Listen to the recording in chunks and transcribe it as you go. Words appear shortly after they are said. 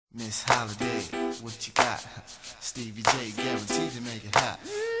Miss Holiday, what you got? Stevie J, guaranteed to make it hot.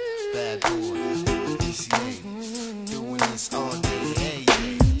 Bad boy, DCA, doing this all day, hey,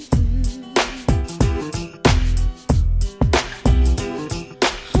 yeah.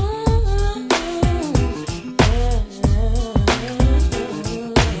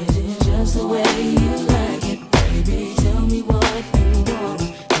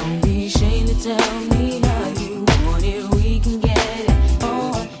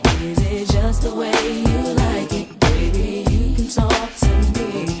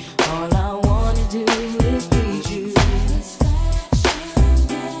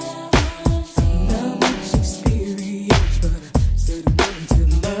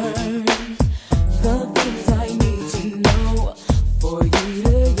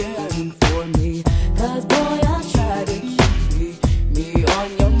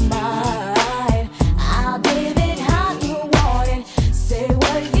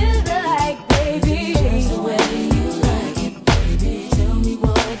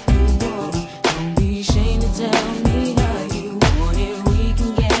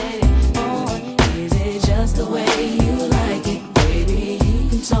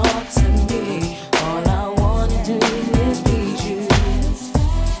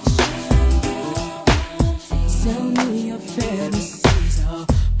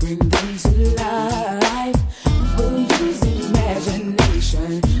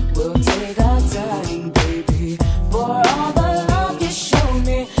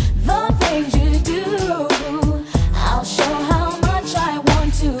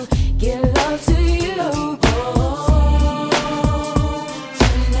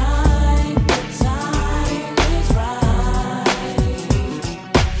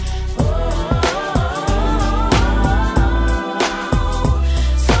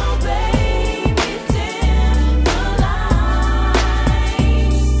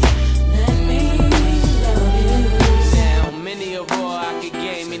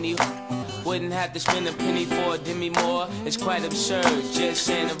 Wouldn't have to spend a penny for a demi more. It's quite absurd, just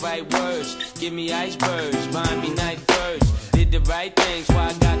saying the right words. Give me icebergs, buy me night furs. Did the right things, why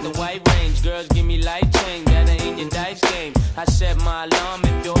I got the white range. Girls give me light change, that ain't your dice game. I set my alarm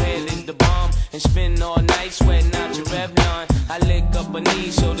if your head is the bomb, and spend all night sweating out your Revlon. I lick up her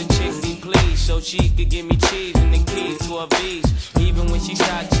knees so the chick be pleased, so she could give me cheese and the keys to her V's. Even when she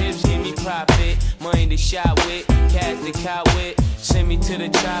shot chips, give me profit. Money to shot with, cash to cop with. Send me to the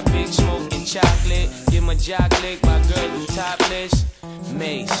tropics, smoking chocolate. Get my jock licked by girls who topless.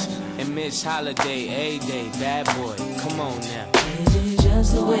 Mace and Miss Holiday, A-Day, bad boy, come on now. Is it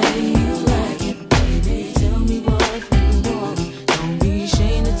just the way